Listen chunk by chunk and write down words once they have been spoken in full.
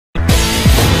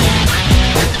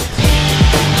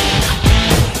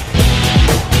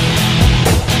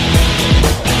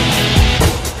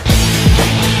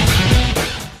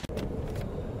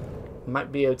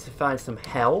might be able to find some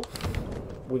health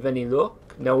with any luck.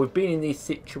 Now, we've been in these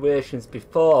situations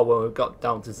before when we've got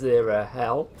down to 0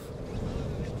 health.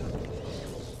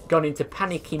 Gone into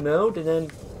panicky mode and then...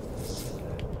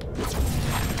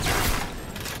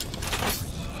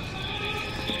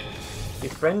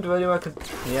 Befriend, where do I could...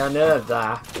 Yeah, I know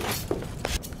that.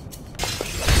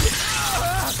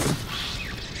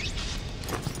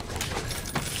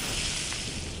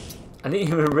 I didn't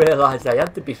even realise I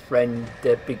had to befriend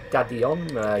Big Daddy on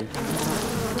me.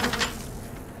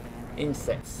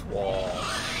 Insect swarm.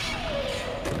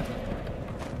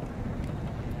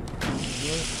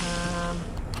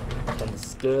 Then the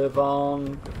stove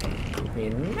on. Give me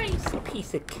a nice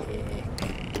piece of cake.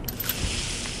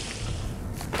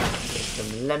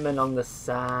 Some lemon on the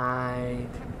side.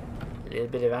 A little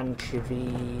bit of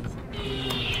anchovies.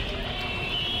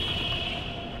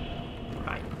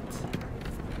 Right.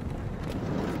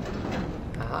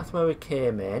 That's where we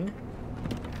came in.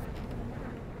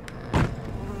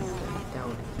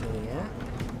 Down here.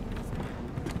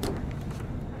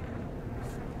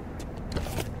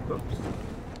 Oops.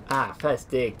 Ah,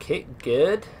 first aid kit,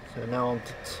 good. So now on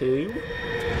to 2.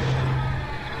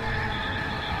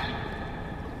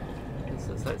 This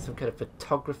looks like some kind of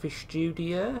photography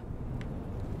studio.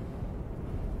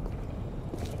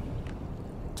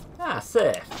 Ah,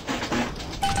 safe.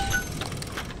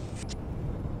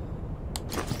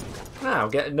 Now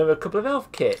get another couple of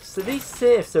health kits. So these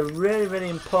safes are really, really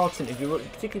important if you,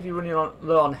 particularly if you're running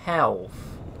low on health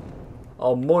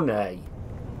or money.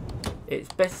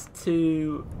 It's best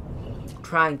to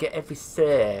try and get every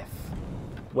safe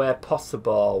where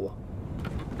possible.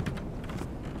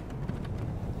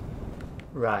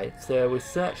 Right, so we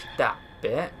searched that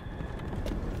bit.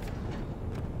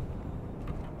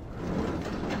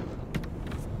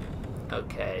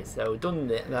 Okay, so we've done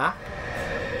that.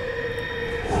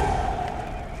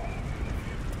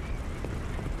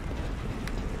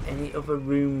 Any other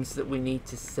rooms that we need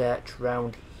to search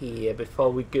around here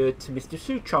before we go to Mr.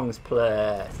 Suchong's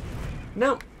place?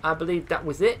 No, I believe that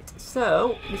was it.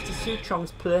 So, Mr.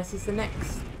 Suchong's place is the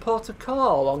next port of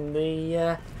call on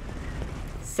the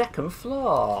 2nd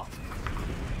floor.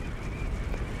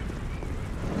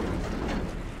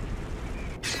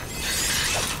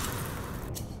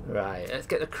 Right, let's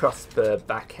get the crossbow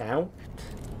back out.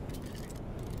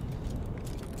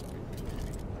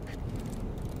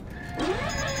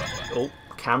 Oh,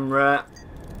 camera.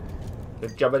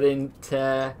 Good job I didn't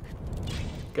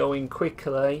go in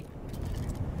quickly.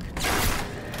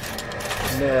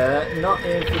 No, not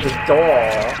in for the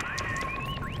door.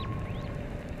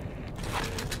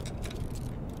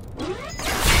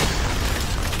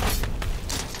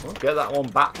 I'll get that one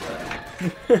back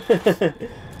there.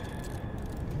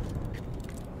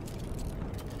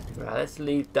 Right, let's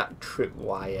leave that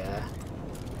tripwire.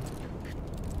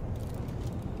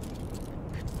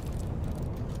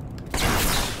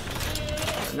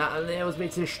 And that enables me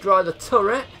to destroy the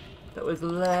turret that was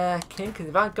lurking, because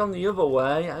if I'd gone the other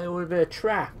way, it would have been a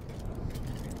trap.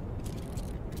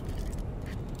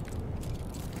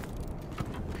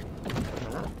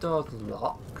 Now that door's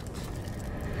locked.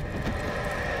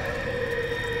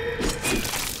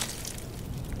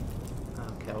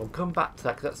 Okay, we'll come back to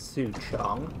that because that's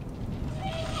Suchong.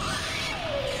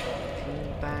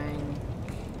 Bang.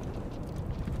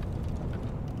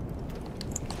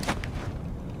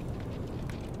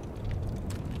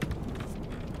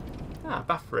 Ah,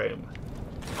 bathroom.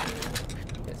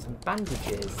 Get some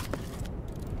bandages.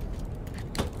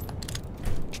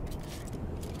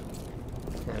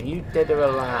 Now, you dead or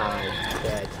alive?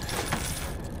 Dead.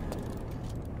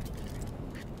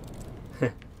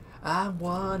 I'm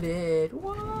wanted,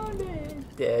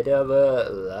 dead or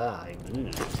alive.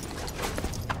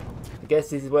 I guess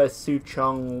this is where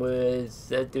Suchong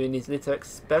was doing his little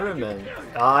experiment.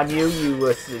 Oh, I knew you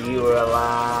were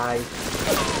alive.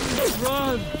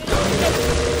 Run!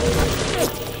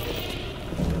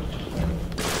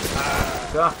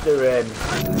 Go after him.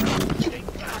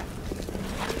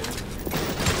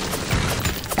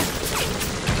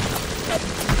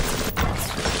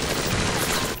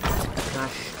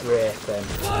 Smash strafe him.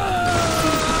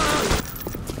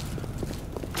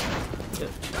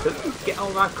 Get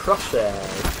on that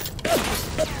crosshairs.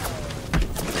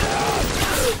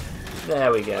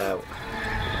 There we go.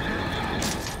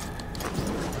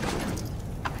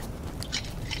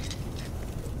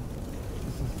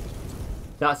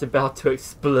 That's about to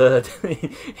explode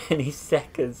any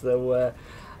second, so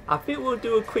I think we'll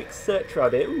do a quick search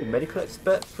around it. Ooh, medical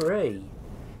expert free.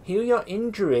 Heal your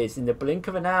injuries in the blink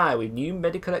of an eye with new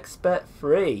medical expert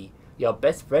free. Your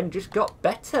best friend just got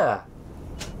better.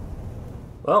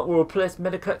 Well, we'll replace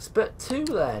medical expert 2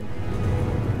 then.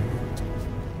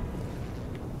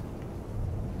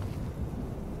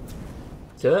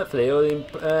 So hopefully,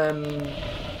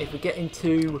 if we get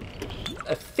into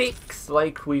a fix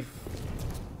like we've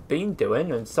been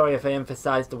doing, and sorry if I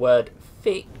emphasise the word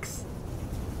fix,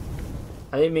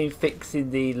 I didn't mean fix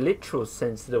in the literal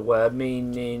sense of the word,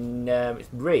 meaning it's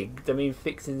rigged. I mean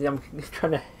fix in I'm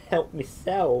trying to help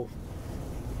myself.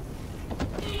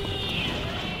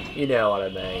 You know what I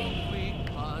mean.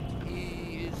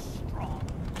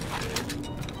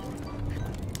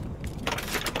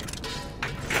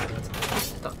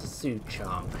 Dr.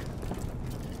 Suchong.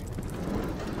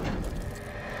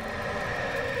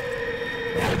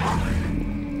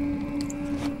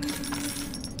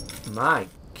 My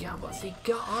God, what's he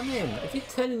got on him? Is he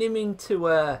turning him into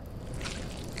a... I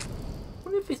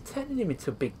wonder if he's turning him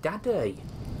into a Big Daddy.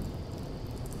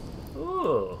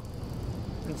 Oh.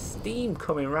 And steam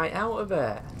coming right out of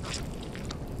it.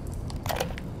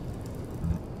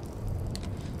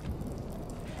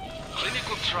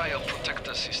 Clinical trial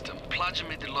protector system,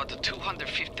 plasmid lot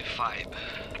 255.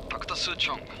 Dr.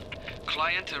 Suchong,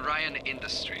 client Ryan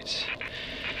Industries.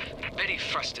 Very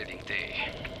frustrating day.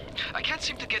 I can't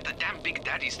seem to get the damn Big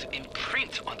Daddies to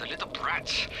imprint on the little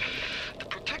brats. The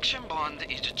protection bond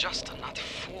is just not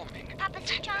forming. Papa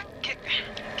Suchong? Get away.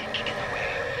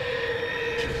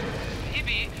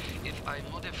 Maybe if I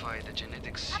modify the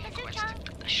genetic sequence...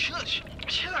 Shush!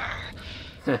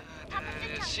 The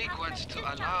sequence to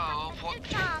allow for...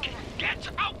 Get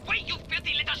away, you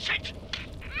filthy little shit!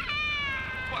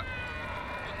 What?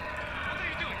 What are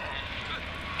you doing?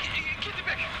 Get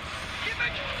back! Get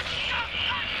back!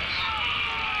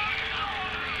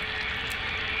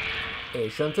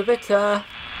 Agent of Vita.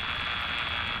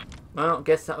 Well, I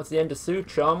guess that was the end of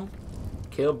Suchong.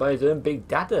 Killed by his own Big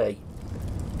Daddy.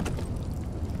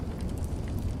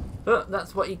 But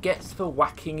that's what he gets for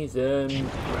whacking his own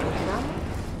grandchild.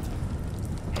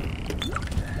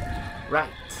 Right,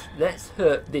 let's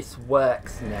hope this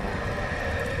works now.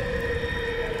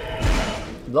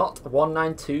 Lot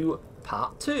 192,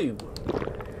 Part 2.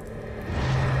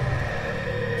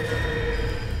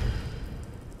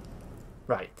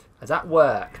 Right, has that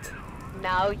worked?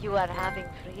 Now you are having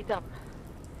freedom.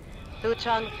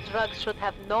 Suchong's drugs should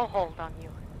have no hold on you.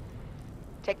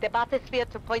 Take the bathysphere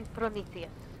to Point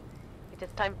Prometheus. It is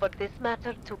time for this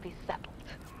matter to be settled.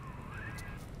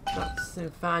 Let's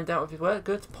find out if it works.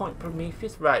 Go to Point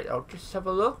Prometheus. Right, I'll just have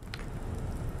a look.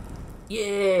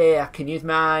 Yeah, I can use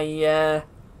my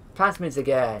plasmids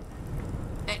again.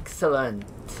 Excellent.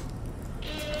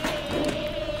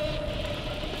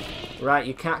 Right,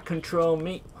 you can't control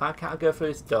me. Why can't I go through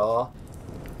this door?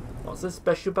 What's so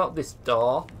special about this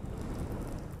door?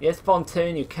 Yes,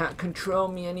 Fontaine, you can't control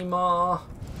me anymore.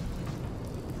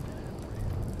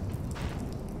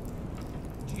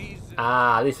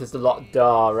 Ah, this was the locked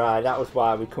door, right, that was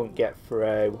why we couldn't get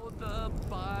through.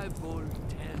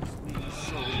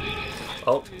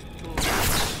 Oh.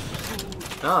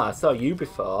 Ah, I saw you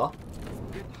before.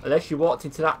 Unless you walked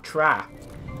into that trap.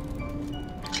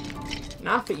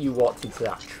 No, I think you walked into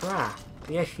that trap.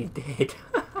 Yes, you did.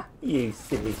 You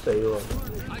silly fool.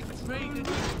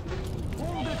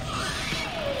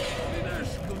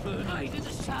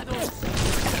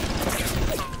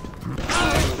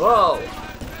 Whoa!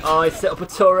 Oh, I set up a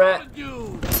turret.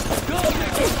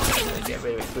 Get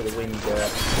rid of it through the window.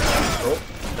 Oh,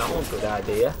 that one's a good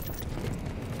idea.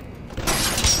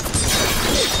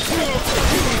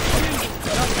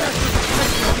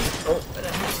 Oh,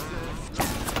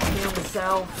 heal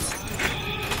myself.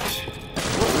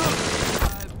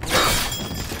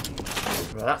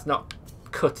 Right, that's not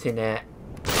cutting it.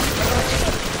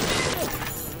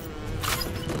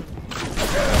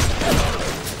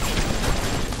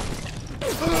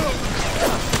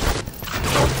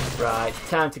 Right,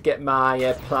 time to get my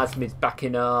plasmids back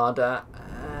in order.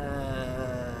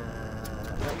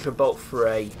 Electrobolt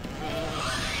 3.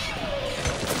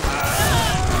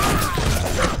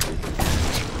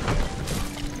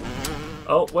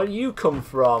 Oh, where do you come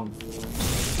from?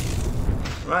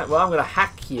 Right, well I'm going to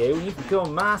hack you and you can go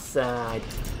on my side.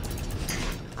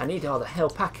 I need all the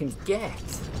help I can get.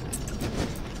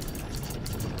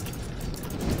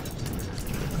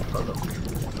 Oh, look.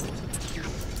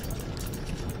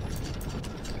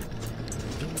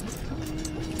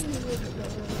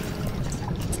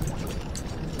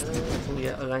 Oh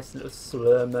yeah, a nice little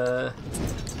slurmer.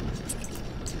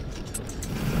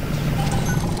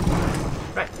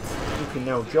 Right, you can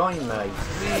now join me.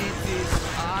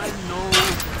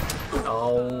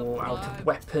 Oh, out of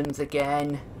weapons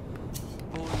again.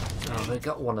 Oh, we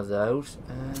got one of those.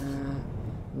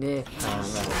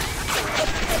 Napalm.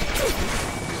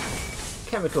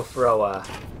 Chemical thrower.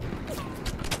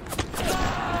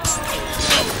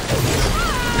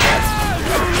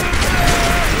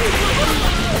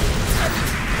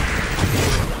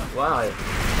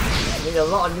 a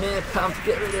lot of napalm to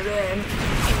get rid of him.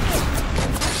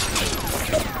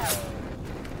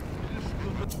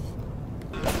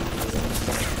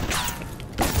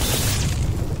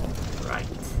 Right.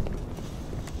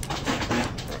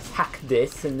 Let's hack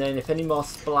this, and then if any more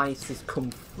splices come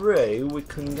through, we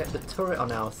can get the turret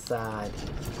on our side.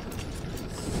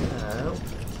 So,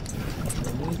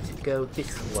 we need to go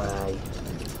this way.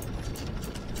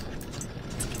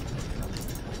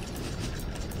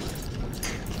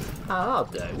 Ah,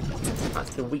 that'll do.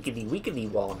 That's the wiggly wiggly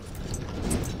one.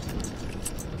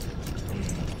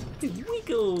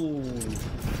 Wiggle!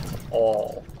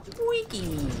 Oh,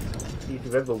 Wiggy! You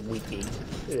remember Wiggy?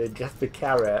 Just the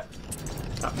carrot.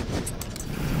 Oh.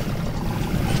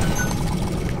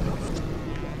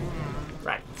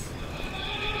 Right.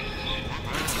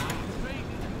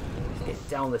 Let's get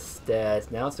down the stairs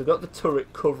now. So we've got the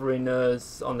turret covering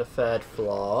us on the 3rd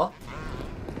floor.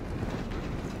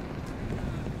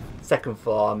 2nd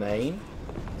floor, I mean.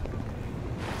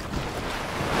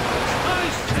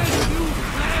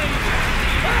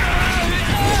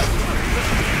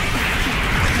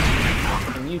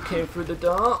 And you came through the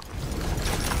door.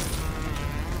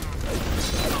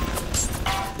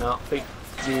 No, I think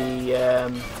the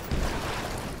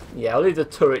yeah, I'll leave the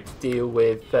turret to deal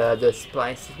with the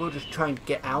splices. We'll just try and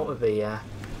get out of here.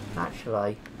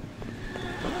 Actually,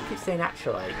 I keep saying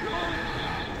actually.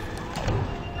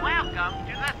 Welcome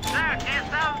to the circus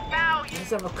of value.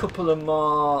 Let's have a couple of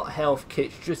more health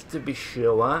kits just to be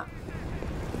sure.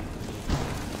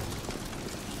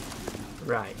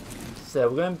 Right, so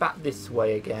we're going back this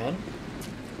way again.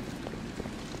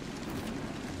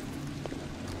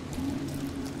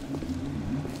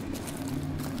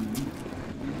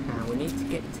 Now we need to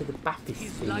get to the bathysphere.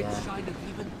 His light shineth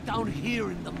even down here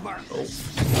in the murk.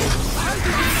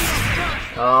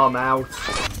 Oh, I'm out.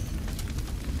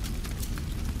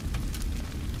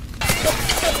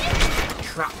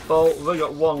 Trap bolt, we've only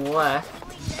got one left.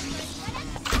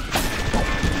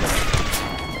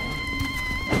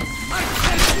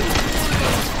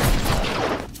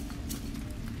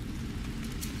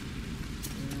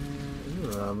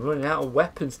 I'm running out of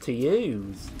weapons to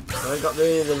use. I got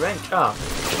the wrench. Ah.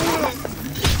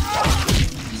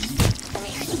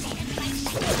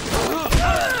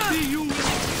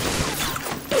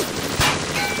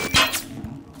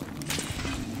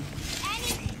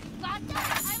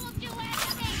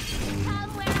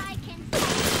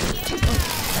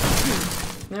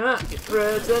 Get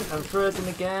frozen, I'm frozen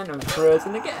again, I'm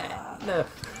frozen again. No.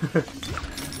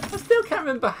 I still can't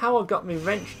remember how I got my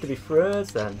wrench to be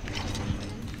frozen.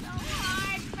 So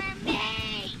hard for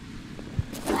me.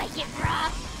 Like it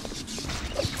rough.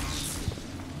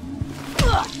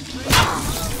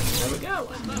 There we go.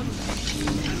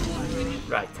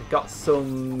 Right, I've got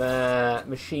some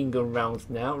machine gun rounds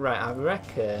now. Right, I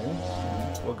reckon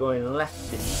we're going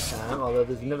left this time, although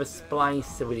there's another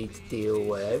splicer we need to deal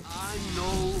with.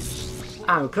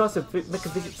 And we can also make a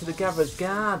visit to the Gatherer's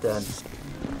Garden.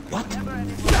 What?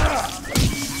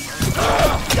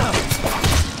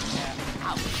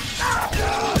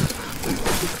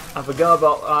 I forgot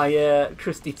about my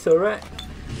trusty turret.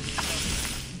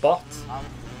 Bot.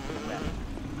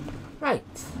 Right,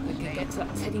 we can get to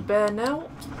that teddy bear now.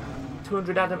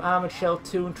 200 Adam Armoured Shell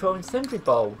 2 and Throwing Sentry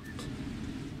Bolt.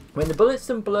 When the bullets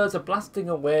and blurs are blasting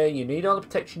away, you need all the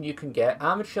protection you can get.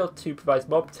 Armoured Shell 2 provides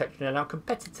more protection than our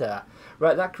competitor.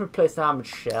 Right, that can replace Armoured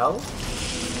Shell.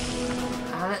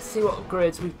 And let's see what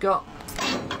upgrades we've got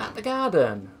at the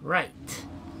garden. Right.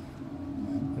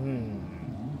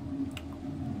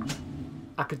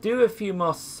 I could do a few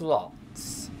more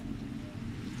slots.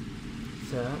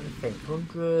 So, I think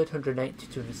 100, 180,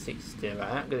 260. Right,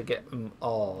 I'm going to get them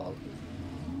all.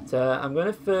 So, I'm going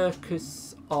to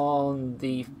focus on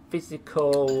the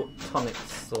physical tonic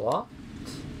slot.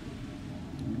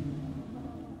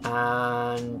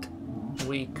 And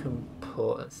we can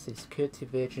put, let's see, security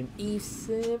virgin Eve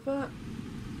saver.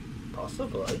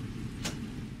 Possibly.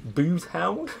 Booze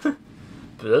hound.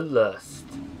 Bloodlust.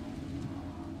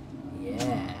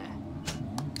 Yeah.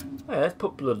 Okay, let's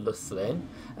put Bloodlust in.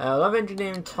 I'll have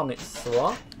engineering tonic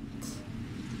slot.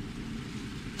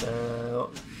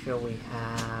 What shall we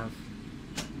have?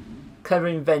 Clever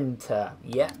inventor.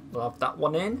 Yeah, we'll have that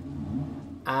one in.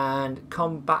 And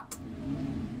combat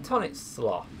tonic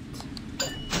slot.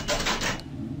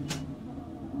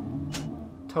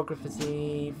 Photographer's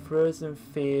Eve, Frozen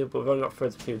Field, but we've only got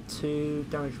Frozen Field 2,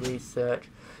 damage research.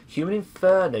 Human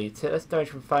Inferno, you take less damage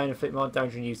from fire and inflict more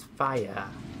damage when you use fire.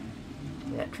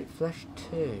 Electric Flesh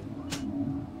 2.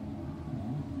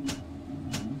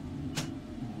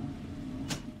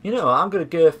 You know what, I'm going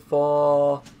to go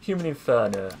for Human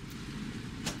Inferno.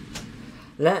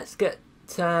 Let's get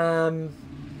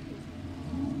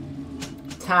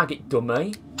target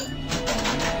dummy.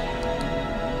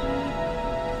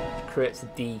 Creates a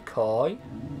decoy.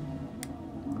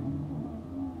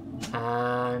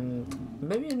 And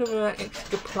maybe another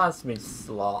extra plasmid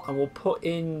slot, and we'll put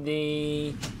in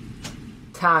the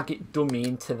target dummy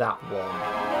into that one.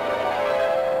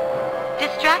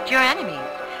 Distract your enemies.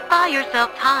 Buy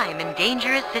yourself time in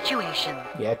dangerous situations.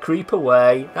 Yeah, creep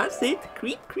away. That's it.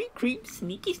 Creep, creep, creep.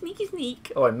 Sneaky, sneaky,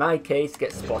 sneak. Or in my case,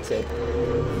 get spotted.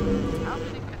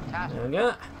 There we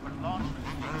go.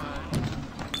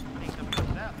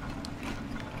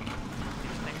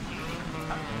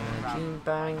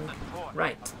 Bang.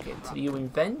 Right, get to you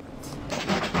invent.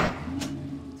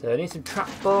 So I need some trap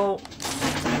bolts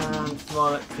and some more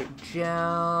electric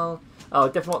gel. Oh, I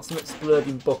definitely want some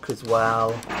exploding book as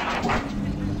well.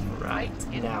 Right,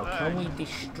 now can we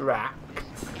distract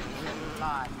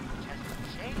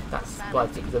that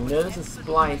splicer? Because I know there's a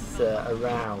splicer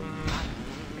around.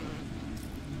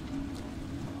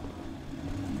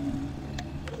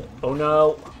 Oh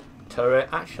no! Turret,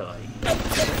 actually.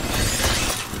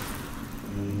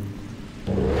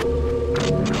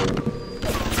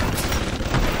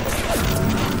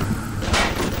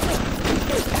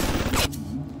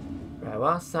 Right,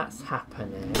 whilst that's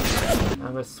happening,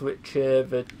 I'm going to switch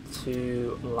over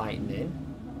to lightning.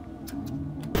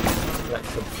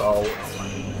 Electric bolt.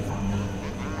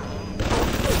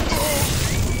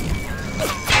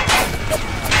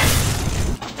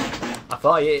 I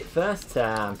thought I hit it first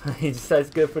time. He decides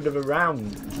to go for another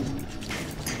round.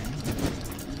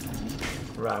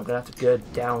 Right, I'm going to have to go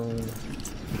down.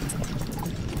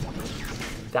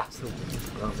 That's. I'm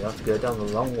going to have to go down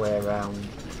the long way around.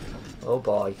 Oh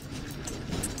boy.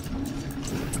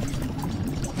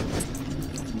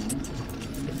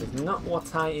 This is not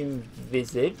what I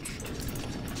envisaged.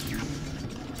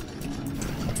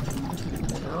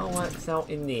 It all works out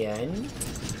in the end.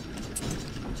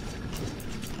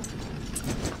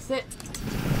 That's it.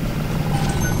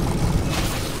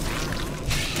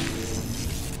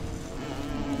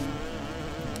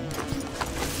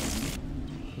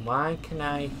 Why can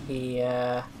I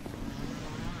hear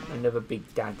another big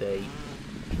daddy?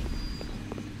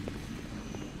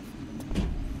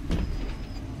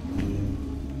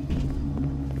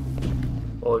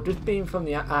 Oh, just being from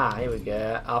the here we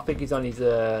go. I think he's on his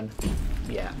own.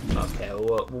 Yeah, okay,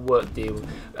 we'll work deal.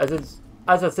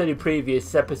 As I said in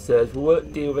previous episodes, we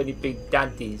won't deal with any big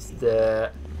daddies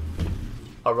that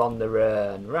are on their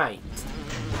own. Right,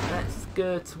 let's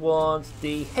go towards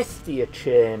the Hestia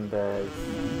chambers.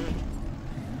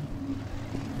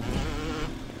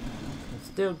 We've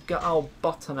still got our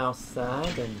bot on our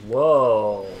side, and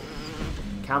whoa,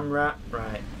 camera.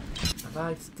 Right, have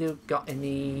I still got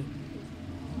any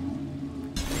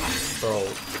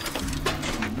bolts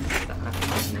that I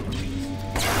can use?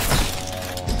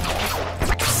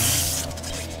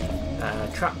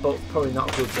 Trap bolt's probably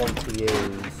not a good one to use.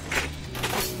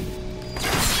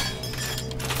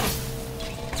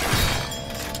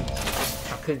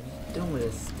 I could do with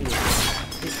a steel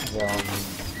tip one.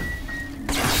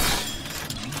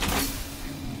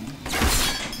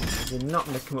 They're not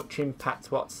making much impact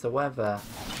whatsoever.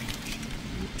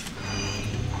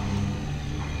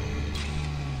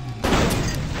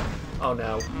 Oh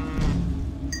no.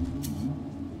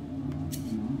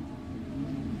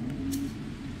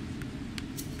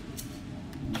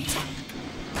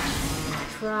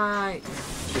 Try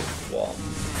this one.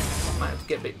 Might have to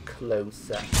get a bit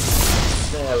closer.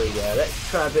 There we go. Let's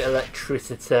try a bit of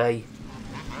electricity.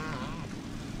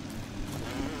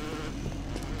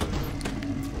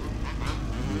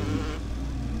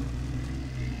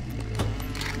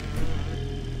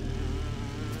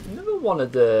 Another one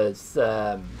of those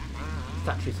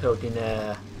statues holding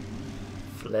a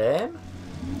flame.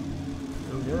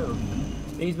 Oh no.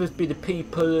 These must be the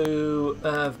people who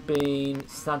have been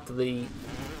sadly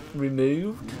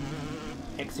removed,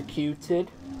 executed,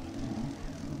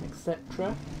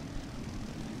 etc.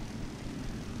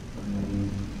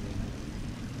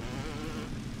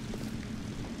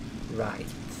 Right.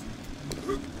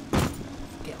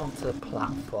 Get onto the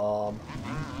platform.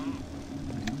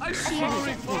 I'm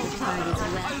sorry, folks. I'll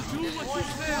do what you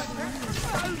said.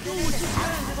 I'll do what you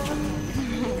said.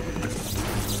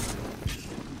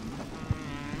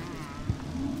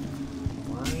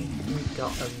 Why have we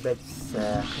got a red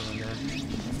circle on there?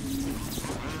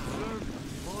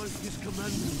 His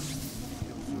commandments.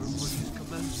 Observe his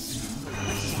commandments.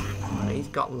 Right, he's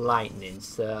got lightning,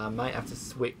 so I might have to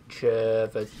switch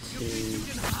over to.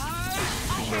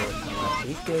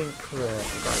 He's going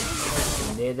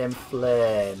crazy. Near them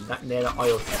flame, near the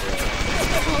oil spill.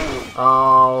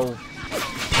 Oh.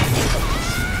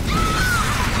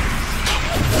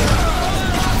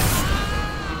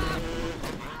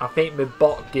 I think my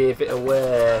bot gave it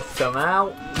away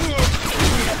somehow.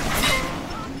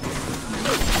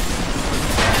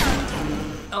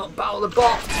 Oh, battle the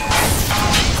bot!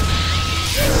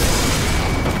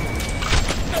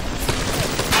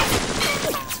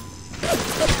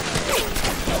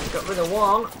 Got rid of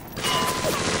one.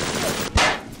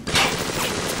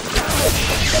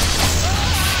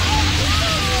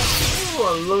 Ooh, I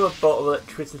love a bot of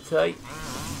electricity.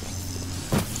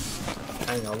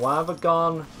 Hang on, why have I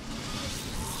gone?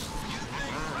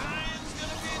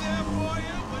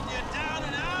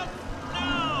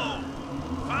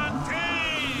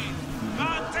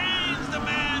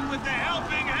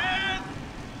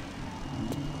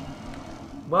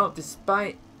 Well,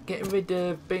 despite getting rid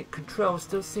of big control,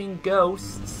 still seeing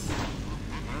ghosts.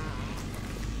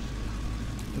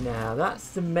 Now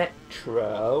that's the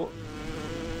metro.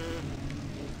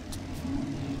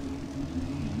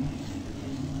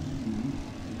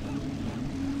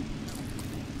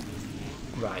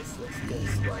 Right, so let's go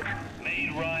this way.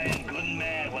 Made Ryan good and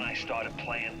mad when I started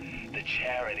playing the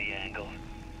charity angle.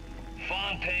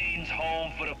 Fontaine's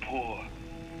home for the poor.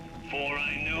 Before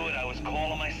I knew it, I was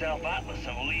calling myself Atlas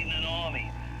and leading an army.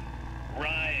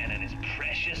 Ryan and his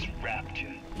precious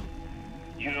rapture.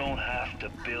 You don't have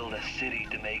to build a city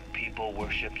to make people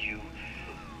worship you.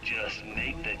 Just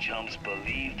make the chumps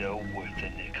believe they're worth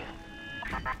a nickel.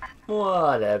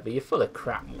 Whatever, you're full of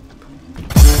crap.